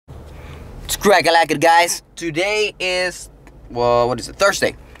Scragalacket, guys. Today is, well, what is it?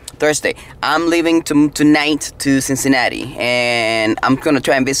 Thursday. I'm leaving tonight to Cincinnati, and I'm gonna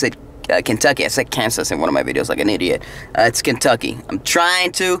try and visit Kentucky. I said Kansas in one of my videos like an idiot. It's Kentucky. I'm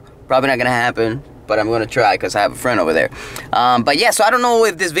trying to. Probably not gonna happen, but I'm gonna try because I have a friend over there. But yeah, so I don't know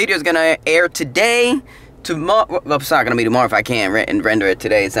if this video is gonna air today. Tomorrow, well, it's not gonna be tomorrow if I can't render it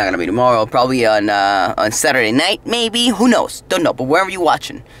today. It's not gonna be tomorrow. Probably on Saturday night, maybe. Who knows? Don't know. But wherever you're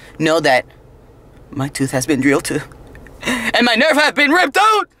watching, know that my tooth has been drilled too, and my nerve has been ripped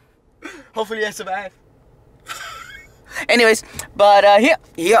out. Hopefully I survive. Anyways, but here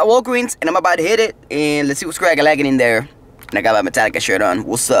at Walgreens, and I'm about to hit it, and let's see what's Scragalacket in there. And I got my Metallica shirt on.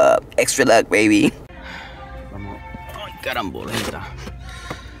 What's up? Extra luck, baby. Ay, caramboleta.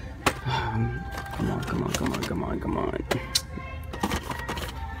 Come on.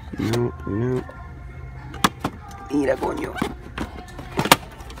 No. Mira, coño.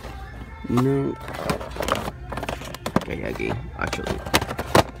 No. Okay, aquí. Actually.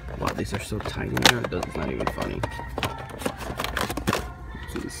 Wow, these are so tiny now, it's not even funny.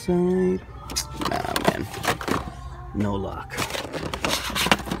 To the side. Nah, man. No luck.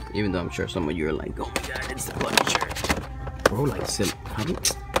 Even though I'm sure some of you are like, oh my god, it's the bloody shirt. Bro, like, silly.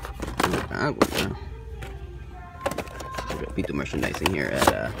 Pito merchandising here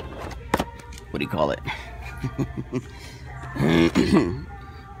at, what do you call it?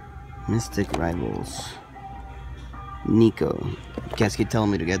 Mystic Rivals. Nico. You guys keep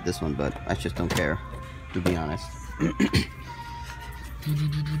telling me to get this one, but I just don't care, to be honest.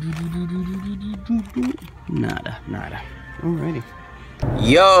 Nada. Alrighty.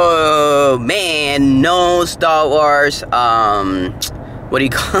 Yo, man, no Star Wars, what do you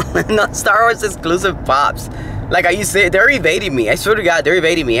call it? No Star Wars exclusive pops. Like, are you serious? They're evading me. I swear to God, they're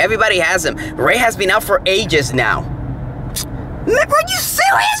evading me. Everybody has them. Rey has been out for ages now. Man, are you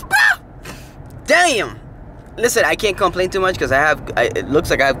serious, bro? Damn. Listen, I can't complain too much because it looks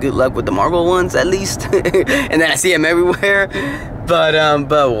like I have good luck with the Marvel ones at least, and then I see them everywhere. But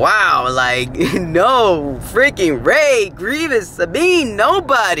wow, like no freaking Rey, Grievous, Sabine,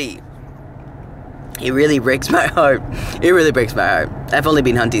 nobody. It really breaks my heart. It really breaks my heart. I've only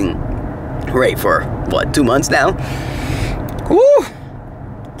been hunting Rey for what, 2 months now. Woo!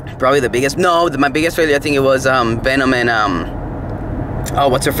 Probably the biggest. No, my biggest failure I think it was Venom and oh,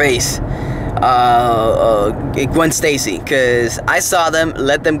 what's her face? Gwen Stacy, because I saw them,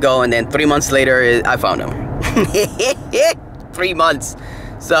 let them go, and then 3 months later I found them. 3 months.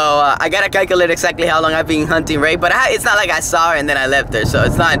 So I gotta calculate exactly how long I've been hunting Rey, but it's not like I saw her and then I left her, so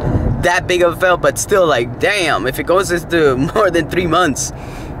it's not that big of a fail, but still, like, damn, if it goes into more than 3 months,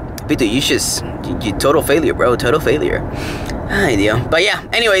 Pito, you total failure, bro, total failure. Ay, Dios. But yeah,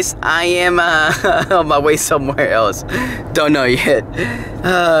 anyways, I am on my way somewhere else. Don't know yet.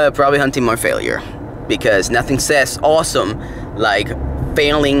 Probably hunting more failure, because nothing says awesome like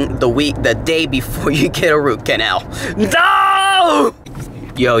failing the day before you get a root canal. No!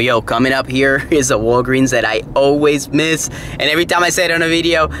 Yo, coming up here is a Walgreens that I always miss, and every time I say it on a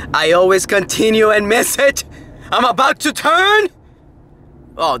video, I always continue and miss it. I'm about to turn.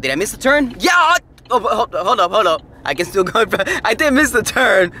 Oh, did I miss the turn? Yeah. Oh, hold up. I can still go. I did miss the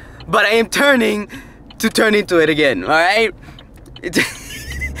turn, but I am turning to turn into it again. All right.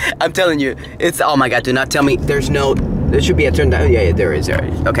 I'm telling you, it's. Oh my God! Do not tell me there should be a turn down. Yeah, there is.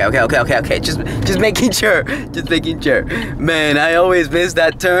 Okay. Just making sure. Man, I always miss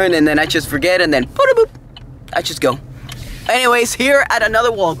that turn, and then I just forget, and then boop, I just go. Anyways, here at another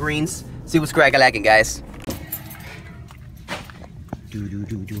Walgreens. See what's Scragalacket, guys.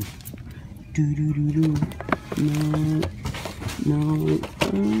 No.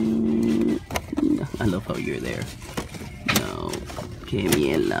 I love how you're there. No. Que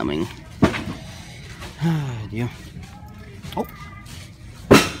bien, lamen. Dios. Oh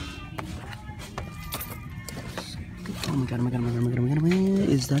my god.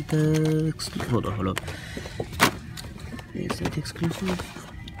 Is that the exclusive? Hold up. Is that the exclusive?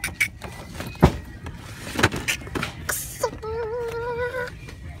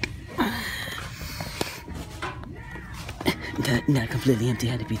 Not completely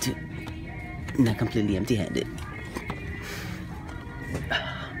empty-handed, B2. Not completely empty-handed.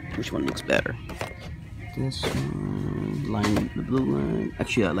 Which one looks better? This one, the blue line.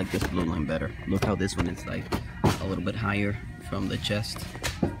 Actually, I like this blue line better. Look how this one is like a little bit higher from the chest.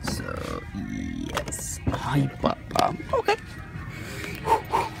 So, yes. Hi, Papa. Okay.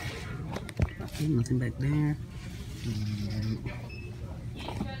 Nothing back there.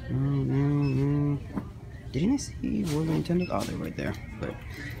 No. Didn't I see where the Nintendo? Oh, they're right there. But I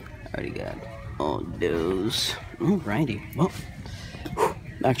already got all those. Alrighty. Well,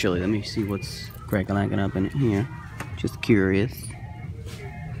 Actually, let me see what's cracking up in here. Just curious.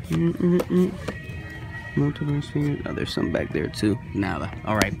 Multiple spheres. Oh, there's some back there too. Nada.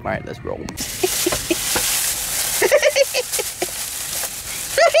 All right, let's roll.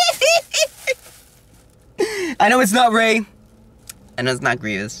 I know it's not Ray. I know it's not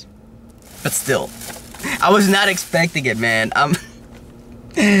Grievous. But still, I was not expecting it, man.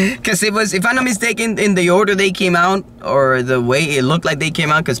 Because it was, if I'm not mistaken, in the order they came out, or the way it looked like they came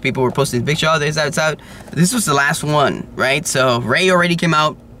out, because people were posting pictures of this outside, this was the last one, right? So Ray already came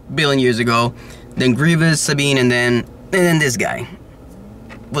out a billion years ago, then Grievous, Sabine, and then this guy.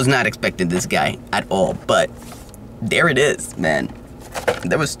 Was not expecting this guy at all, but there it is, man.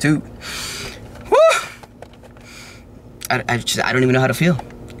 There was 2. Woo! I don't even know how to feel.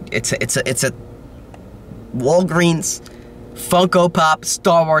 It's a Walgreens Funko Pop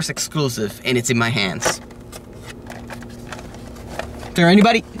Star Wars exclusive, and it's in my hands. Is there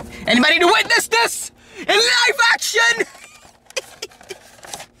anybody to witness this in live action?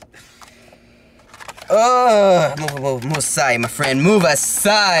 Move aside, my friend. Move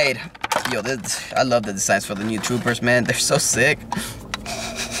aside. Yo, I love the designs for the new troopers, man. They're so sick.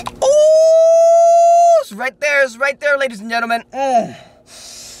 Oh, it's right there, ladies and gentlemen.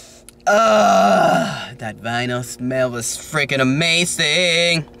 That vinyl smell was freaking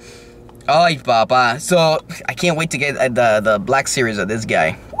amazing. Ay, papa. So, I can't wait to get the black series of this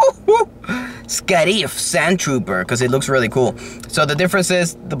guy. Scarif Sand Trooper, because it looks really cool. So, the difference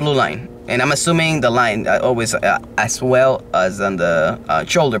is the blue line. And I'm assuming the line always as well as on the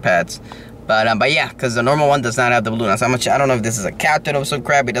shoulder pads. But yeah, because the normal one does not have the blue line. So I don't know if this is a captain or some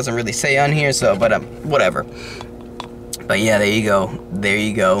crap. It doesn't really say on here. So, but whatever. But yeah, there you go. There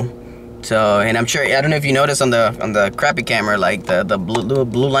you go. So, and I'm sure, I don't know if you noticed on the crappy camera, like the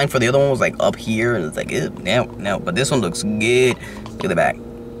blue line for the other one was like up here, and it's like, no, but this one looks good. Look at the back.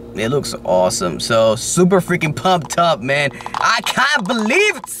 It looks awesome. So, super freaking pumped up, man. I can't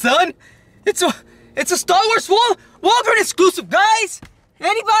believe it, son. It's a Star Wars Walgreens exclusive, guys.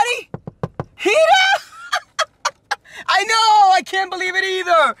 Anybody? Hina? I know, I can't believe it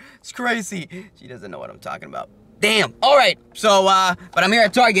either. It's crazy. She doesn't know what I'm talking about. Damn. All right. So, but I'm here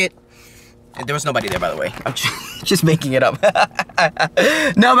at Target. And there was nobody there, by the way. I'm just making it up.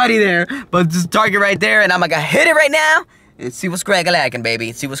 Nobody there, but just Target right there, and I'm gonna hit it right now and see what's crackalacking,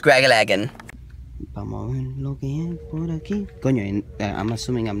 baby. See what's crackalacking. Coño, I'm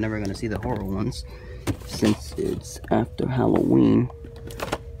assuming I'm never gonna see the horror ones since it's after Halloween.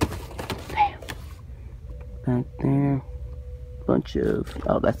 Damn. Back there, bunch of,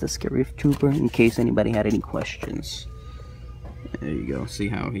 oh, that's the Scarif Trooper. In case anybody had any questions. There you go. See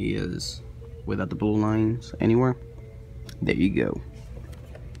how he is without the blue lines anywhere? There you go.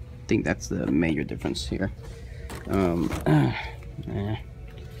 I think that's the major difference here.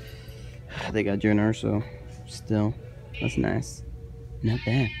 They got Junior, so still, that's nice. Not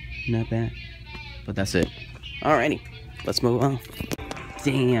bad, not bad. But that's it. Alrighty, let's move on.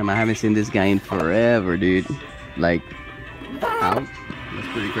 Damn, I haven't seen this guy in forever, dude. Like, out. That's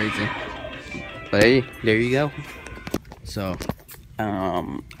pretty crazy. But hey, there you go. So,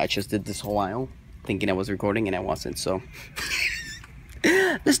 I just did this whole aisle thinking I was recording and I wasn't, so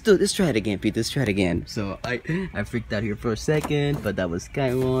let's try it again, Pete. Let's try it again. So I freaked out here for a second, but that was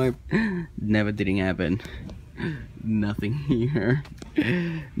Skywarp. Never didn't happen. Nothing here.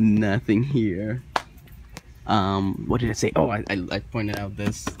 Nothing here. What did I say? Oh, I pointed out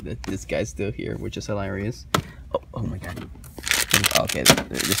that this guy's still here, which is hilarious. Oh my god. Okay,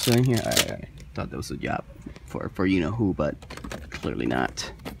 they're still in here. Alright. Thought that was a job for you know who, but clearly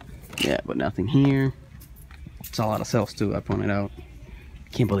not. Yeah, but nothing here. It's a lot of cells too, I pointed out.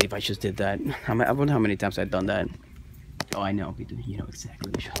 Can't believe I just did that. I wonder how many times I've done that. Oh, I know, you know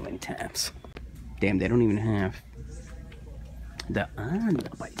exactly how many times. Damn, they don't even have the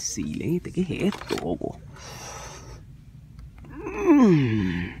paisile. ¿Qué es esto?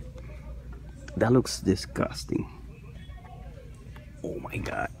 That looks disgusting. Oh my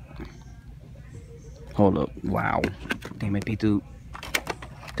god. Hold up. Wow. Damn it, Pitu.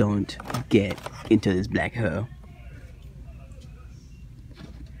 Don't get into this black hole.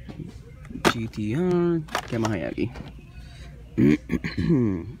 GTR. Kamahayagi.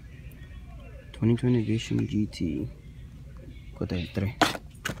 2020 edition GT.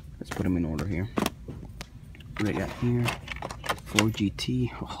 Let's put them in order here. What do I got here? 4 GT.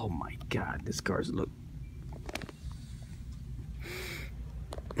 Oh my god, these cars look.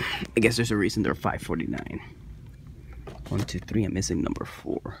 I guess there's a reason they're $549. 1, 2, 3. I'm missing number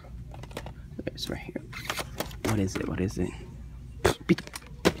 4. It's right here. What is it? What is it?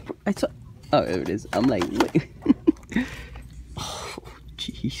 I saw. Oh, there it is. I'm like, wait. Oh,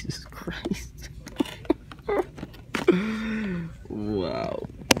 jeez. Jesus Christ. Wow.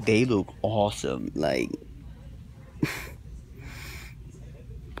 They look awesome. Like,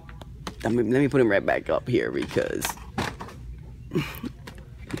 let me put him right back up here because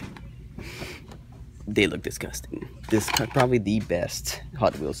they look disgusting. This is probably the best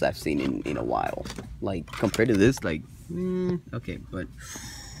Hot Wheels I've seen in a while. Like, compared to this, like, okay, but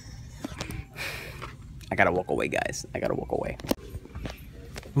I gotta walk away, guys. I gotta walk away.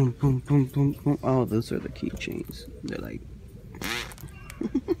 Boom, boom, boom, boom, boom. Oh, those are the keychains. They're like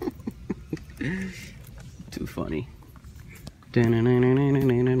too funny.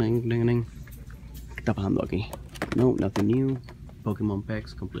 Tapando aquí. No, nothing new. Pokemon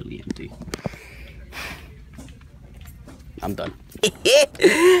packs completely empty. I'm done.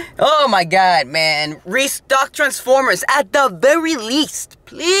 Oh my god, man. Restock Transformers at the very least.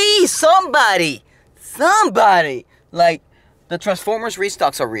 Please, somebody. Somebody. Like, the Transformers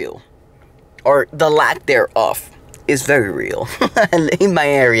restocks are real. Or the lack thereof is very real. In my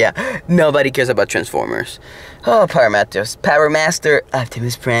area, nobody cares about Transformers. Oh, Power Master,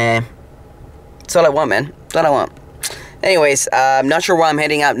 Optimus Prime. That's all I want, man. That's all I want. Anyways, I'm not sure where I'm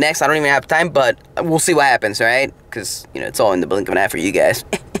heading out next. I don't even have time, but we'll see what happens, right? Because, you know, it's all in the blink of an eye for you guys.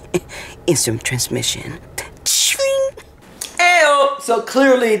 Instant transmission. Ayo! So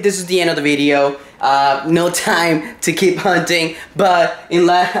clearly, this is the end of the video. No time to keep hunting, but in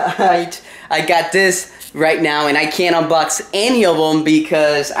light, I got this right now, and I can't unbox any of them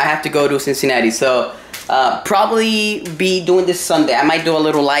because I have to go to Cincinnati. So probably be doing this Sunday. I might do a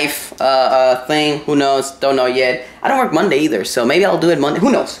little live thing. Who knows? Don't know yet. I don't work Monday either, so maybe I'll do it Monday.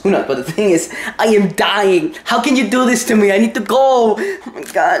 Who knows? Who knows? But the thing is, I am dying. How can you do this to me? I need to go. Oh my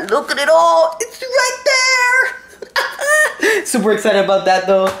god, look at it all. It's right there. Super excited about that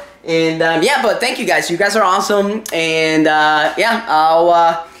though. And yeah, but thank you guys. You guys are awesome. And yeah,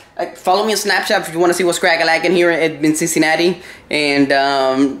 I'll follow me on Snapchat if you want to see what's cracking here in Cincinnati. And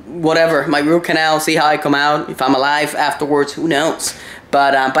whatever, my root canal, see how I come out. If I'm alive afterwards, who knows?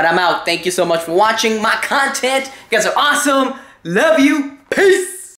 But I'm out. Thank you so much for watching my content. You guys are awesome. Love you. Peace.